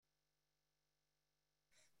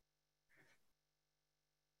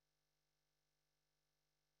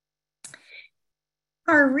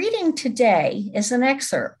Our reading today is an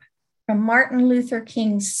excerpt from Martin Luther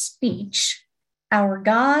King's speech, "Our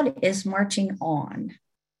God is Marching On."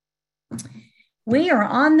 We are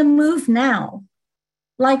on the move now,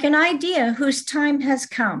 like an idea whose time has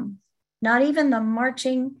come. Not even the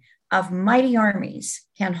marching of mighty armies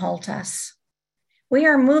can halt us. We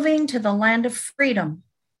are moving to the land of freedom.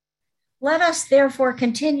 Let us therefore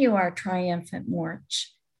continue our triumphant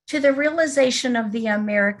march to the realization of the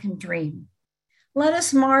American dream. Let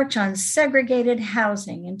us march on segregated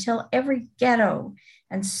housing until every ghetto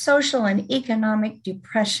and social and economic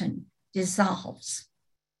depression dissolves.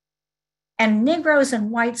 And Negroes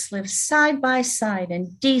and whites live side by side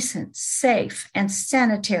in decent, safe, and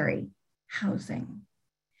sanitary housing.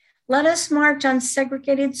 Let us march on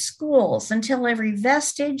segregated schools until every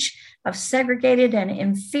vestige of segregated and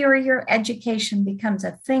inferior education becomes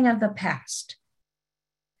a thing of the past.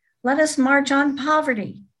 Let us march on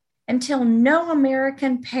poverty until no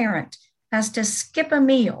American parent has to skip a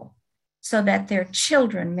meal so that their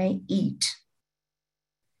children may eat.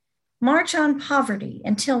 March on poverty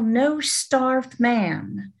until no starved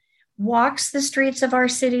man walks the streets of our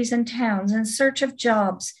cities and towns in search of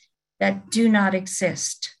jobs that do not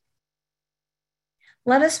exist.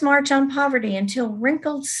 Let us march on poverty until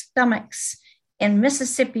wrinkled stomachs in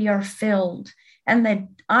Mississippi are filled and the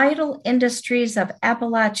idle industries of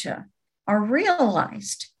Appalachia are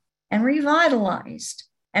realized and revitalized,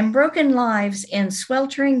 and broken lives in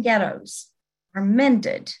sweltering ghettos are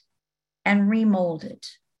mended and remolded.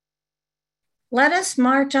 Let us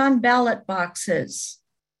march on ballot boxes.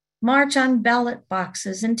 March on ballot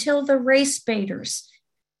boxes until the race baiters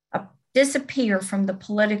disappear from the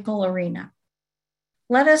political arena.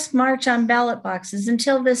 Let us march on ballot boxes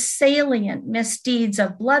until the salient misdeeds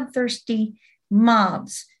of bloodthirsty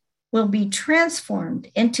mobs will be transformed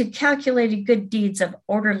into calculated good deeds of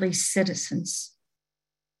orderly citizens.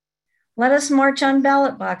 Let us march on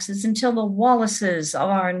ballot boxes until the Wallaces of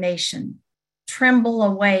our nation tremble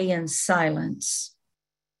away in silence.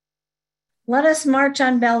 Let us march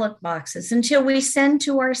on ballot boxes until we send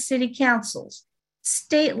to our city councils,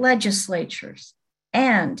 state legislatures,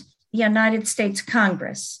 and the United States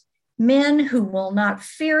Congress men who will not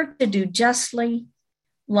fear to do justly,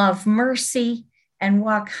 love mercy, and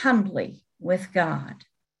walk humbly with God.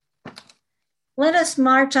 Let us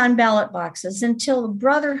march on ballot boxes until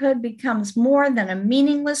brotherhood becomes more than a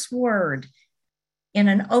meaningless word in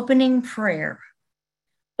an opening prayer,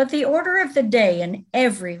 but the order of the day in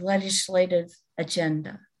every legislative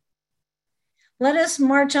agenda. Let us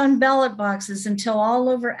march on ballot boxes until all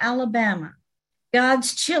over Alabama,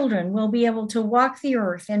 God's children will be able to walk the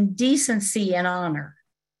earth in decency and honor.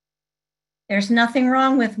 There's nothing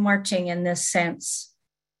wrong with marching in this sense.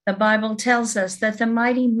 The Bible tells us that the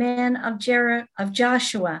mighty men of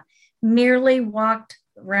Joshua merely walked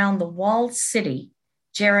around the walled city,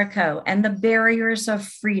 Jericho, and the barriers of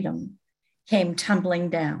freedom came tumbling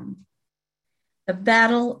down. The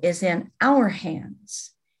battle is in our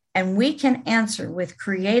hands, and we can answer with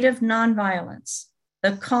creative nonviolence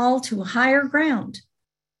the call to higher ground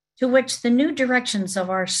to which the new directions of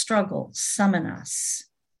our struggle summon us.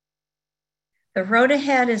 The road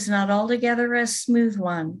ahead is not altogether a smooth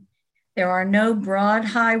one. There are no broad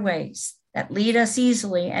highways that lead us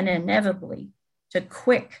easily and inevitably to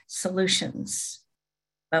quick solutions,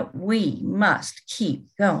 but we must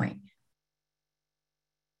keep going.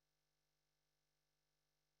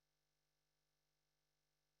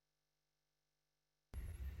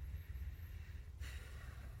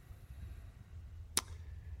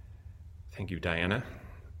 Thank you, Diana,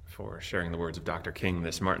 for sharing the words of Dr. King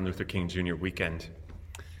this Martin Luther King Jr. weekend.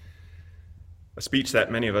 A speech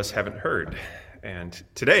that many of us haven't heard. And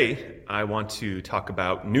today, I want to talk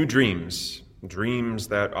about new dreams, dreams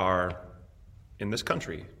that are in this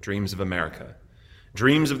country, dreams of America,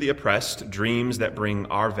 dreams of the oppressed, dreams that bring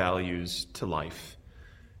our values to life,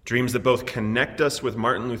 dreams that both connect us with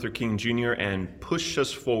Martin Luther King Jr. and push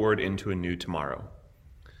us forward into a new tomorrow.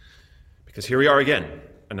 Because here we are again,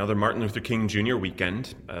 another Martin Luther King Jr.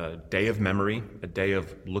 weekend, a day of memory, a day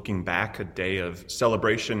of looking back, a day of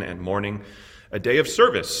celebration and mourning, a day of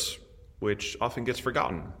service, which often gets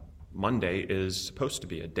forgotten. Monday is supposed to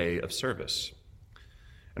be a day of service.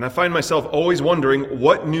 And I find myself always wondering,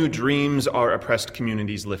 what new dreams are oppressed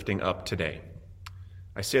communities lifting up today?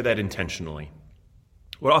 I say that intentionally.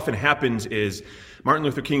 What often happens is Martin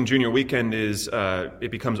Luther King Jr. weekend it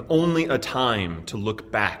becomes only a time to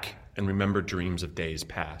look back and remember dreams of days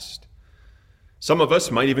past. Some of us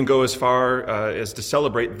might even go as far as to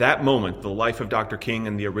celebrate that moment, the life of Dr. King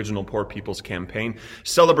and the original Poor People's Campaign,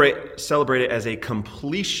 celebrate it as a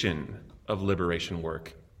completion of liberation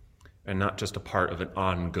work, and not just a part of an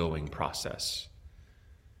ongoing process.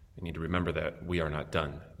 We need to remember that we are not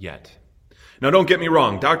done yet. Now, don't get me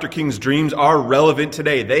wrong. Dr. King's dreams are relevant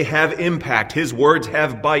today. They have impact. His words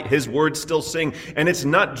have bite. His words still sing. And it's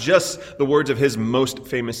not just the words of his most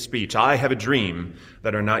famous speech, "I have a dream,"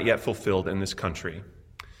 that are not yet fulfilled in this country.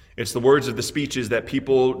 It's the words of the speeches that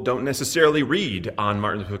people don't necessarily read on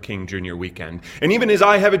Martin Luther King Jr. weekend. And even his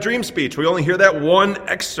 "I have a dream" speech, we only hear that one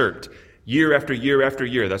excerpt year after year after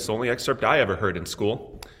year. That's the only excerpt I ever heard in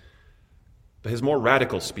school. But his more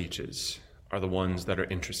radical speeches are the ones that are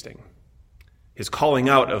interesting. His calling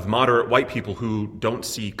out of moderate white people who don't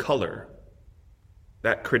see color,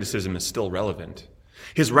 that criticism is still relevant.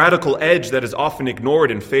 His radical edge that is often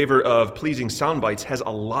ignored in favor of pleasing sound bites has a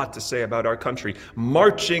lot to say about our country.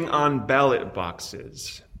 Marching on ballot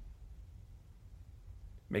boxes,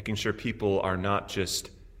 making sure people are not just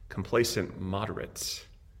complacent moderates.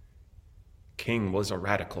 King was a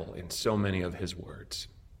radical in so many of his words.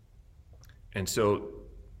 And so,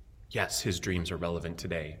 yes, his dreams are relevant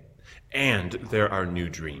today. And there are new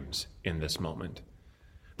dreams in this moment.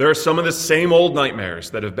 There are some of the same old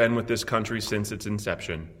nightmares that have been with this country since its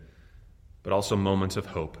inception, but also moments of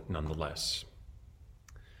hope nonetheless.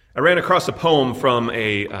 I ran across a poem from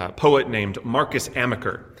a poet named Marcus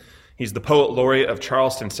Amaker. He's the poet laureate of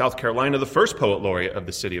Charleston, South Carolina, the first poet laureate of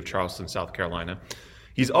the city of Charleston, South Carolina.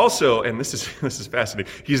 He's also, and this is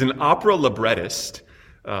fascinating, he's an opera librettist,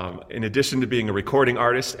 in addition to being a recording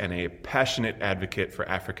artist and a passionate advocate for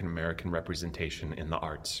African American representation in the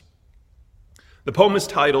arts. The poem is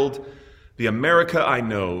titled, "The America I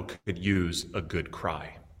Know Could Use a Good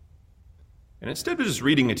Cry." And instead of just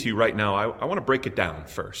reading it to you right now, I want to break it down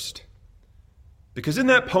first. Because in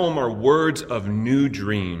that poem are words of new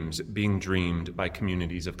dreams being dreamed by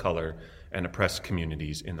communities of color and oppressed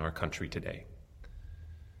communities in our country today.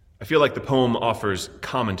 I feel like the poem offers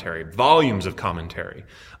commentary, volumes of commentary,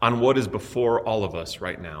 on what is before all of us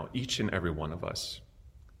right now, each and every one of us.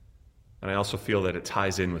 And I also feel that it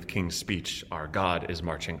ties in with King's speech, "Our God is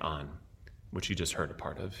Marching On," which you just heard a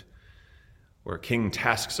part of, where King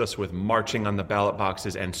tasks us with marching on the ballot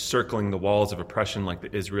boxes and circling the walls of oppression like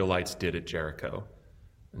the Israelites did at Jericho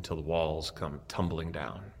until the walls come tumbling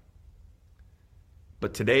down.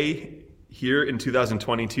 But today, here in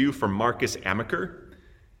 2022, for Marcus Amaker,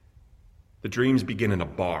 the dreams begin in a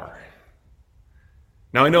bar.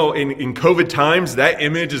 Now, I know in COVID times, that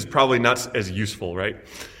image is probably not as useful, right?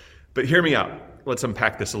 But hear me out. Let's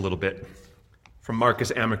unpack this a little bit. From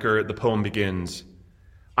Marcus Amaker, the poem begins,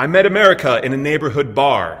 "I met America in a neighborhood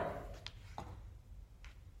bar."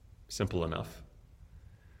 Simple enough.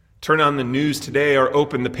 Turn on the news today or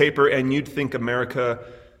open the paper and you'd think America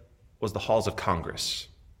was the halls of Congress.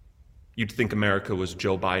 You'd think America was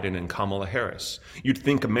Joe Biden and Kamala Harris. You'd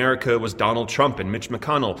think America was Donald Trump and Mitch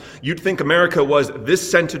McConnell. You'd think America was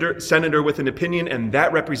this senator with an opinion and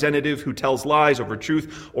that representative who tells lies over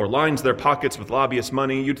truth or lines their pockets with lobbyist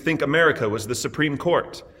money. You'd think America was the Supreme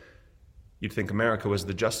Court. You'd think America was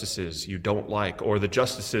the justices you don't like or the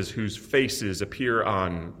justices whose faces appear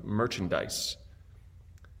on merchandise.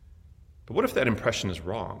 But what if that impression is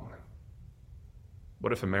wrong?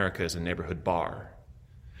 What if America is a neighborhood bar?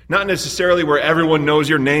 Not necessarily where everyone knows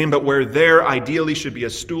your name, but where there ideally should be a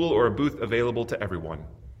stool or a booth available to everyone.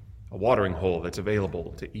 A watering hole that's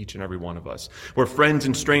available to each and every one of us. Where friends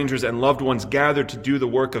and strangers and loved ones gather to do the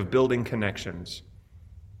work of building connections.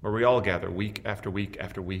 Where we all gather week after week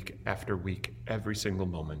after week after week, every single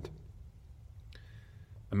moment.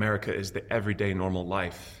 America is the everyday normal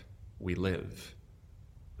life we live.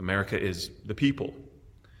 America is the people.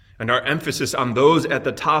 And our emphasis on those at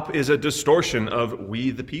the top is a distortion of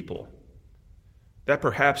we the people. That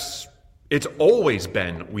perhaps it's always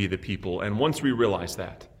been we the people, and once we realize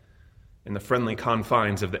that, in the friendly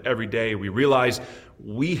confines of the everyday, we realize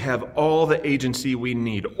we have all the agency we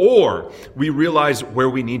need, or we realize where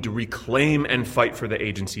we need to reclaim and fight for the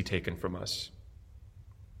agency taken from us.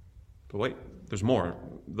 But wait, there's more.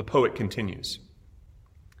 The poet continues.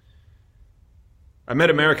 "I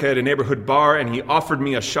met America at a neighborhood bar, and he offered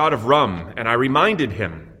me a shot of rum, and I reminded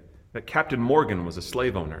him that Captain Morgan was a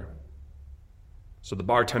slave owner. So the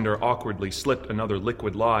bartender awkwardly slipped another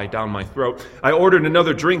liquid lie down my throat. I ordered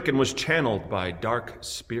another drink and was channeled by dark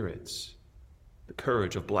spirits, the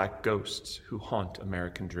courage of black ghosts who haunt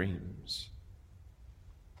American dreams."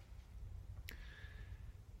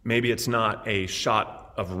 Maybe it's not a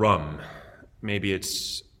shot of rum. Maybe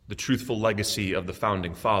it's the truthful legacy of the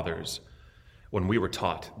founding fathers, when we were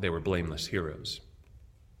taught they were blameless heroes.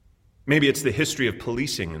 Maybe it's the history of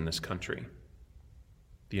policing in this country,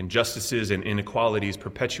 the injustices and inequalities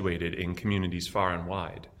perpetuated in communities far and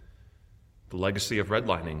wide. the legacy of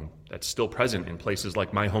redlining that's still present in places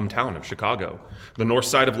like my hometown of Chicago, the north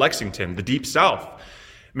side of Lexington, the deep south.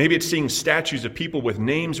 Maybe it's seeing statues of people with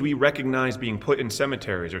names we recognize being put in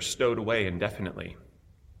cemeteries or stowed away indefinitely.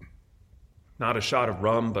 Not a shot of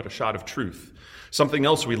rum, but a shot of truth. Something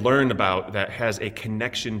else we learn about that has a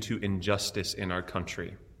connection to injustice in our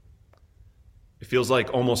country. It feels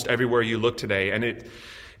like almost everywhere you look today, and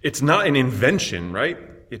it's not an invention, right?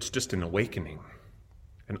 It's just an awakening,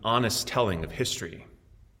 an honest telling of history,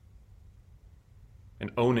 an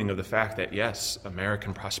owning of the fact that, yes,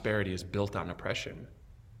 American prosperity is built on oppression.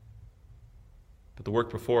 But the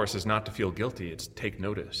work before us is not to feel guilty, it's to take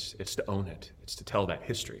notice, it's to own it, it's to tell that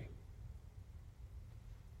history.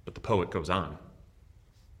 But the poet goes on.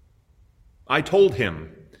 I told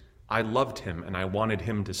him I loved him and I wanted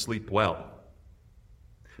him to sleep well.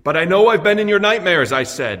 But I know I've been in your nightmares, I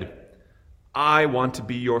said. I want to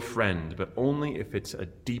be your friend, but only if it's a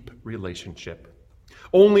deep relationship.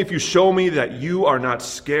 Only if you show me that you are not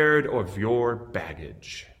scared of your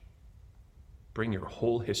baggage. Bring your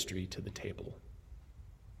whole history to the table.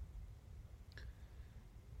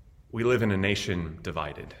 We live in a nation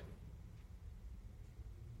divided,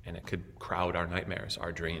 and it could crowd our nightmares,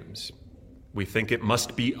 our dreams. We think it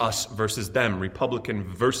must be us versus them,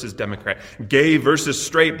 Republican versus Democrat, gay versus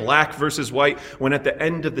straight, black versus white, when at the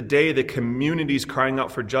end of the day, the communities crying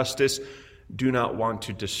out for justice do not want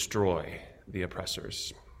to destroy the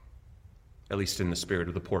oppressors, at least in the spirit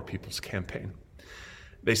of the Poor People's Campaign.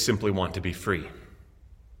 They simply want to be free.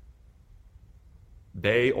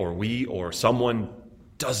 They or we or someone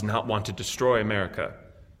does not want to destroy America.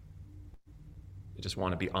 They just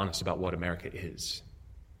want to be honest about what America is.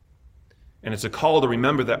 And it's a call to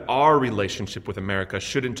remember that our relationship with America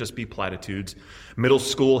shouldn't just be platitudes, middle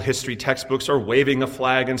school history textbooks, or waving a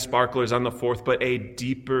flag and sparklers on the 4th, but a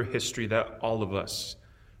deeper history that all of us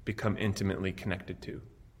become intimately connected to.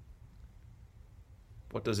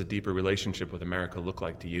 What does a deeper relationship with America look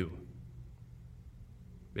like to you?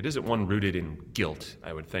 It isn't one rooted in guilt,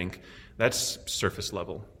 I would think. That's surface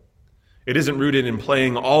level. It isn't rooted in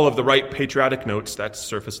playing all of the right patriotic notes. That's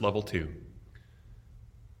surface level too.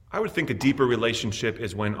 I would think a deeper relationship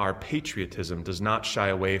is when our patriotism does not shy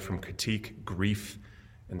away from critique, grief,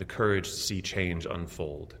 and the courage to see change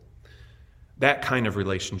unfold. That kind of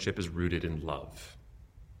relationship is rooted in love.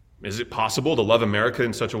 Is it possible to love America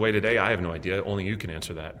in such a way today? I have no idea. Only you can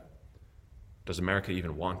answer that. Does America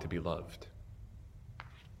even want to be loved?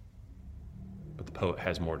 But the poet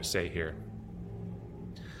has more to say here.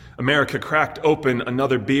 America cracked open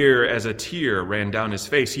another beer as a tear ran down his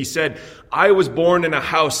face. He said, I was born in a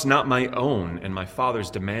house not my own, and my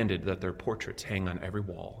fathers demanded that their portraits hang on every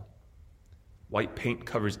wall. White paint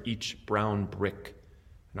covers each brown brick,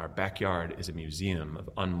 and our backyard is a museum of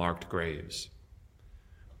unmarked graves.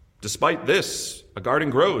 Despite this, a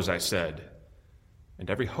garden grows, I said, and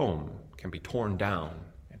every home can be torn down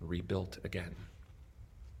and rebuilt again.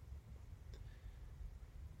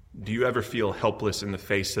 Do you ever feel helpless in the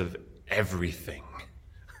face of everything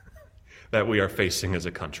that we are facing as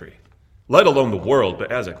a country? Let alone the world,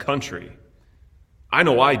 but as a country. I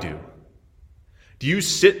know I do. Do you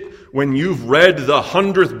sit when you've read the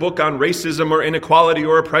 100th book on racism or inequality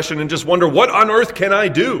or oppression and just wonder, what on earth can I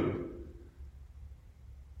do?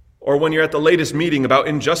 Or when you're at the latest meeting about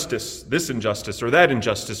injustice, this injustice or that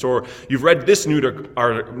injustice, or you've read this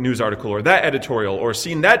news article or that editorial or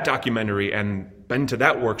seen that documentary and been to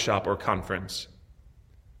that workshop or conference.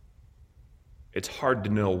 It's hard to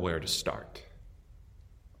know where to start.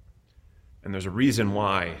 And there's a reason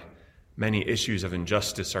why many issues of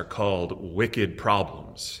injustice are called wicked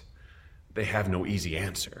problems. They have no easy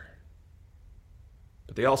answer.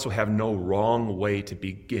 But they also have no wrong way to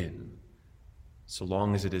begin, so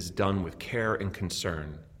long as it is done with care and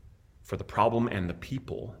concern for the problem and the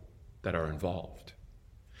people that are involved.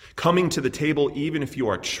 Coming to the table, even if you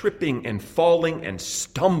are tripping and falling and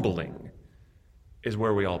stumbling, is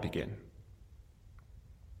where we all begin.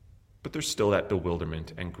 But there's still that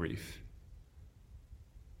bewilderment and grief.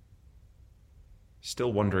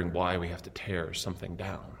 Still wondering why we have to tear something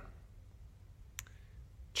down.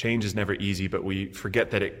 Change is never easy, but we forget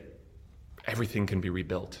that everything can be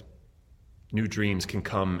rebuilt. New dreams can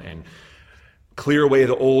come and clear away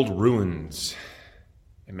the old ruins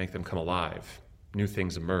and make them come alive. New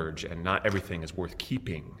things emerge, and not everything is worth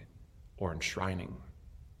keeping or enshrining.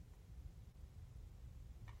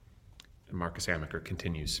 And Marcus Amaker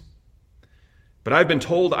continues. But I've been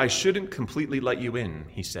told I shouldn't completely let you in,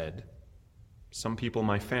 he said. Some people in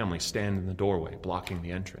my family stand in the doorway, blocking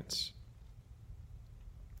the entrance.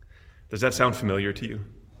 Does that sound familiar to you?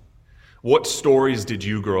 What stories did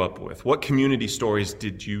you grow up with? What community stories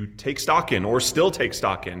did you take stock in or still take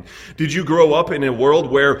stock in? Did you grow up in a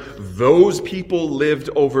world where those people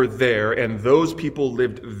lived over there and those people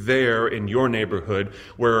lived there in your neighborhood,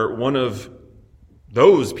 where one of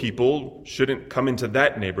those people shouldn't come into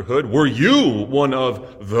that neighborhood? Were you one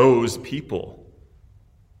of those people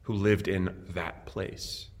who lived in that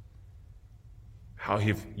place? How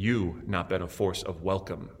have you not been a force of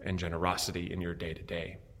welcome and generosity in your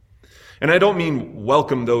day-to-day? And I don't mean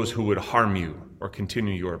welcome those who would harm you or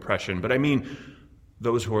continue your oppression, but I mean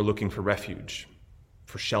those who are looking for refuge,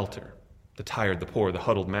 for shelter, the tired, the poor, the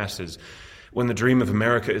huddled masses. When the dream of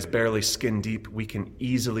America is barely skin deep, we can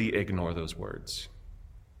easily ignore those words.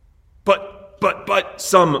 But,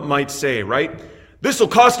 some might say, right? This will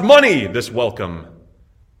cost money, this welcome,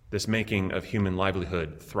 this making of human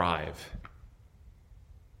livelihood thrive.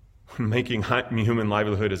 Making human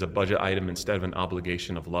livelihood is a budget item instead of an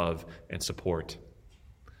obligation of love and support.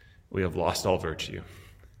 We have lost all virtue.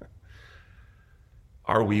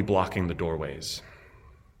 Are we blocking the doorways?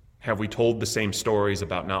 Have we told the same stories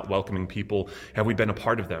about not welcoming people? Have we been a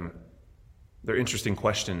part of them? They're interesting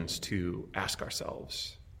questions to ask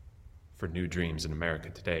ourselves for new dreams in America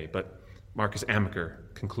today. But Marcus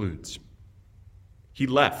Amaker concludes. He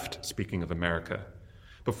left, speaking of America,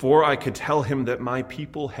 before I could tell him that my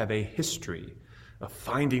people have a history of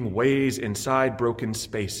finding ways inside broken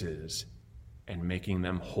spaces and making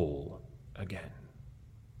them whole again.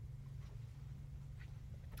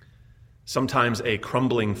 Sometimes a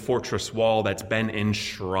crumbling fortress wall that's been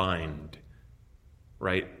enshrined,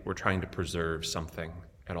 right? We're trying to preserve something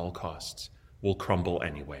at all costs, will crumble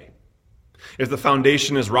anyway. If the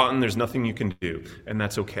foundation is rotten, there's nothing you can do, and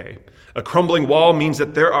that's okay. A crumbling wall means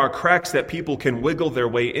that there are cracks that people can wiggle their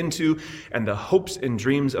way into, and the hopes and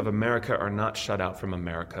dreams of America are not shut out from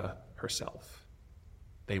America herself.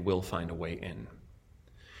 They will find a way in.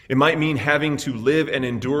 It might mean having to live and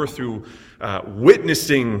endure through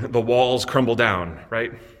witnessing the walls crumble down,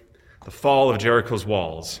 right? The fall of Jericho's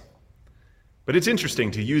walls. But it's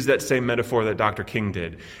interesting to use that same metaphor that Dr. King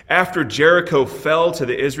did. After Jericho fell to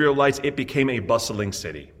the Israelites, it became a bustling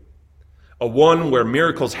city, a one where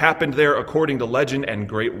miracles happened there according to legend and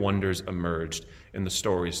great wonders emerged in the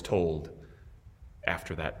stories told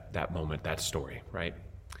after that moment, that story, right?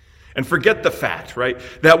 And forget the fact, right,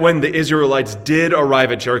 that when the Israelites did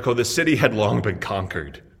arrive at Jericho, the city had long been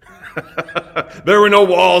conquered. There were no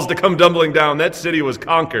walls to come tumbling down. That city was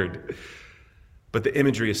conquered. But the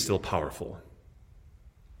imagery is still powerful.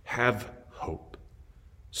 Have hope.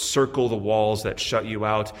 Circle the walls that shut you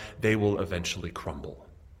out. They will eventually crumble.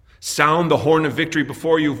 Sound the horn of victory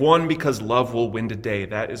before you've won, because love will win today.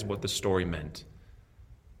 That is what the story meant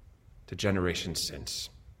to generations since.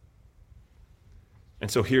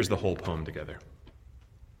 And so here's the whole poem together.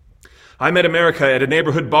 I met America at a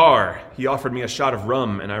neighborhood bar. He offered me a shot of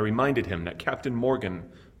rum, and I reminded him that Captain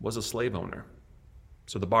Morgan was a slave owner.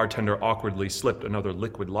 So the bartender awkwardly slipped another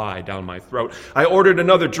liquid lie down my throat. I ordered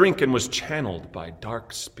another drink and was channeled by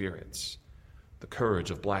dark spirits, the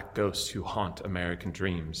courage of black ghosts who haunt American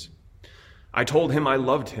dreams. I told him I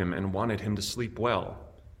loved him and wanted him to sleep well.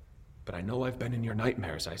 But I know I've been in your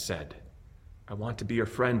nightmares, I said. I want to be your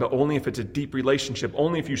friend, but only if it's a deep relationship,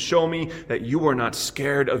 only if you show me that you are not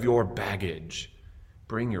scared of your baggage.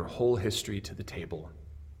 Bring your whole history to the table.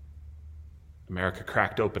 America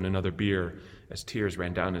cracked open another beer as tears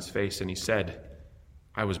ran down his face, and he said,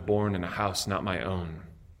 I was born in a house not my own,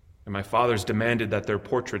 and my fathers demanded that their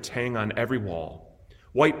portraits hang on every wall.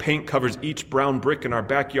 White paint covers each brown brick in our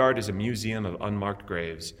backyard as a museum of unmarked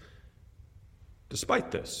graves.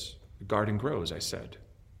 Despite this, the garden grows, I said,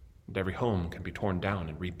 and every home can be torn down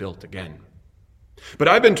and rebuilt again. But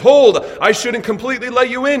I've been told I shouldn't completely let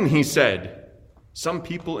you in, he said. Some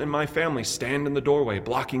people in my family stand in the doorway,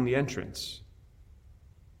 blocking the entrance.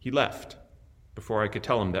 He left before I could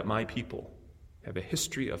tell him that my people have a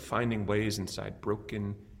history of finding ways inside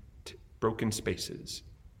broken spaces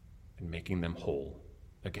and making them whole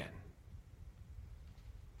again.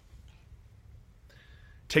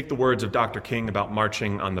 Take the words of Dr. King about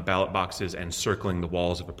marching on the ballot boxes and circling the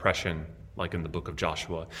walls of oppression, like in the book of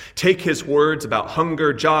Joshua. Take his words about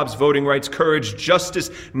hunger, jobs, voting rights, courage, justice,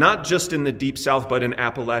 not just in the Deep South, but in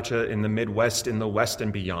Appalachia, in the Midwest, in the West,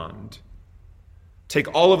 and beyond.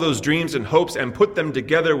 Take all of those dreams and hopes and put them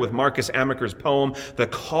together with Marcus Amaker's poem, the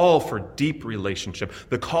call for deep relationship,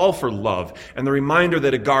 the call for love, and the reminder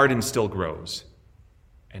that a garden still grows.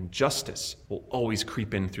 And justice will always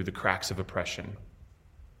creep in through the cracks of oppression.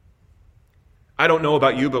 I don't know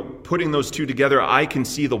about you, but putting those two together, I can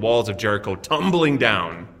see the walls of Jericho tumbling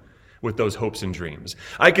down with those hopes and dreams.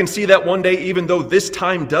 I can see that one day, even though this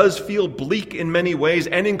time does feel bleak in many ways,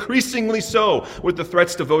 and increasingly so with the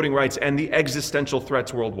threats to voting rights and the existential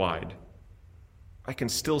threats worldwide, I can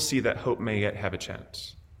still see that hope may yet have a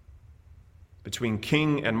chance. Between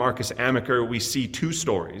King and Marcus Amaker, we see two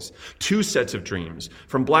stories, two sets of dreams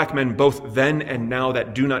from black men both then and now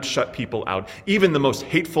that do not shut people out, even the most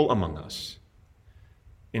hateful among us.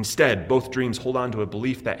 Instead, both dreams hold on to a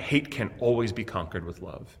belief that hate can always be conquered with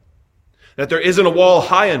love. That there isn't a wall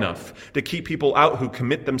high enough to keep people out who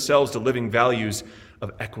commit themselves to living values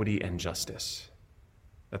of equity and justice.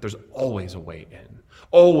 That there's always a way in,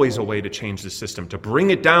 always a way to change the system, to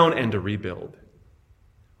bring it down and to rebuild.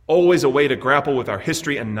 Always a way to grapple with our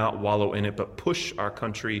history and not wallow in it, but push our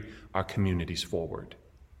country, our communities forward.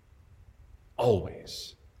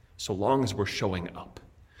 Always, so long as we're showing up.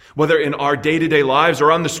 Whether in our day-to-day lives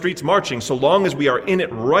or on the streets marching, so long as we are in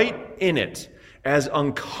it, right in it, as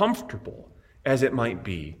uncomfortable as it might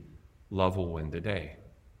be, love will win the day.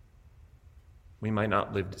 We might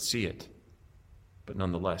not live to see it, but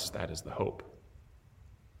nonetheless, that is the hope.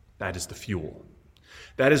 That is the fuel.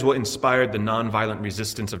 That is what inspired the nonviolent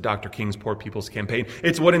resistance of Dr. King's Poor People's Campaign.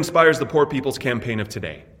 It's what inspires the Poor People's Campaign of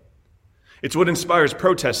today. It's what inspires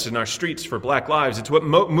protests in our streets for Black lives. It's what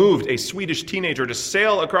moved a Swedish teenager to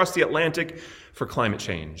sail across the Atlantic for climate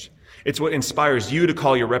change. It's what inspires you to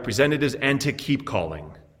call your representatives and to keep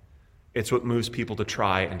calling. It's what moves people to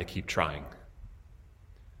try and to keep trying.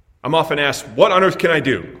 I'm often asked, what on earth can I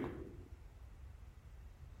do?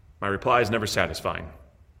 My reply is never satisfying.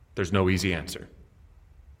 There's no easy answer.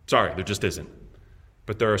 Sorry, there just isn't.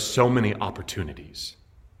 But there are so many opportunities.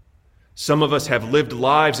 Some of us have lived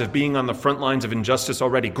lives of being on the front lines of injustice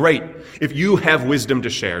already. Great. If you have wisdom to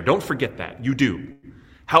share, don't forget that. You do.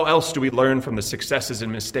 How else do we learn from the successes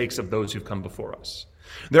and mistakes of those who've come before us?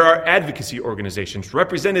 There are advocacy organizations,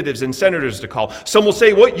 representatives, and senators to call. Some will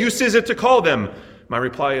say, what use is it to call them? My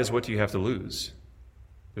reply is, what do you have to lose?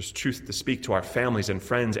 There's truth to speak to our families and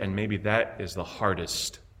friends, and maybe that is the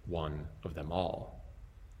hardest one of them all.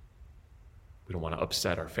 We don't want to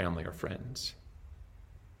upset our family or friends.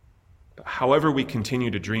 But however we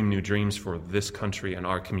continue to dream new dreams for this country and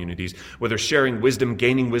our communities, whether sharing wisdom,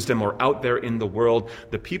 gaining wisdom, or out there in the world,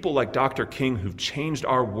 the people like Dr. King who've changed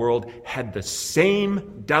our world had the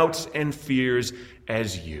same doubts and fears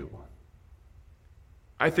as you.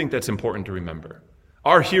 I think that's important to remember.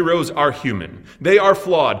 Our heroes are human. They are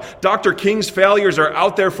flawed. Dr. King's failures are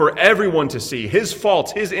out there for everyone to see. His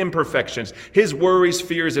faults, his imperfections, his worries,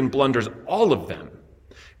 fears, and blunders, all of them.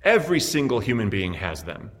 Every single human being has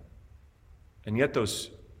them. And yet those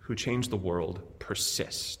who change the world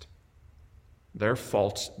persist. Their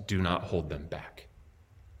faults do not hold them back.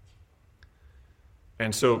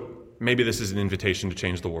 And so maybe this is an invitation to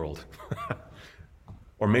change the world.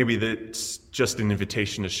 Or maybe it's just an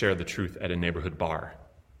invitation to share the truth at a neighborhood bar,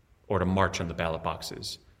 or to march on the ballot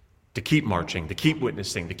boxes, to keep marching, to keep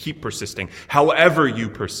witnessing, to keep persisting, however you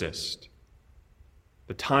persist.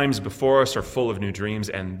 The times before us are full of new dreams,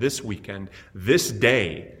 and this weekend, this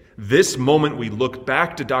day, this moment, we look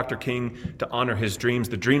back to Dr. King to honor his dreams,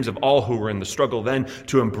 the dreams of all who were in the struggle then,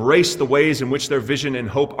 to embrace the ways in which their vision and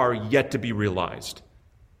hope are yet to be realized,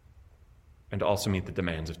 and to also meet the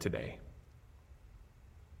demands of today.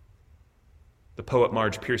 The poet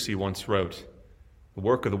Marge Piercy once wrote, "The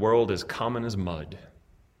work of the world is common as mud.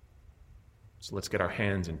 So let's get our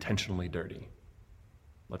hands intentionally dirty.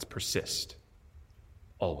 Let's persist.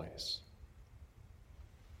 Always."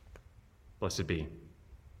 Blessed be.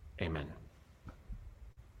 Amen.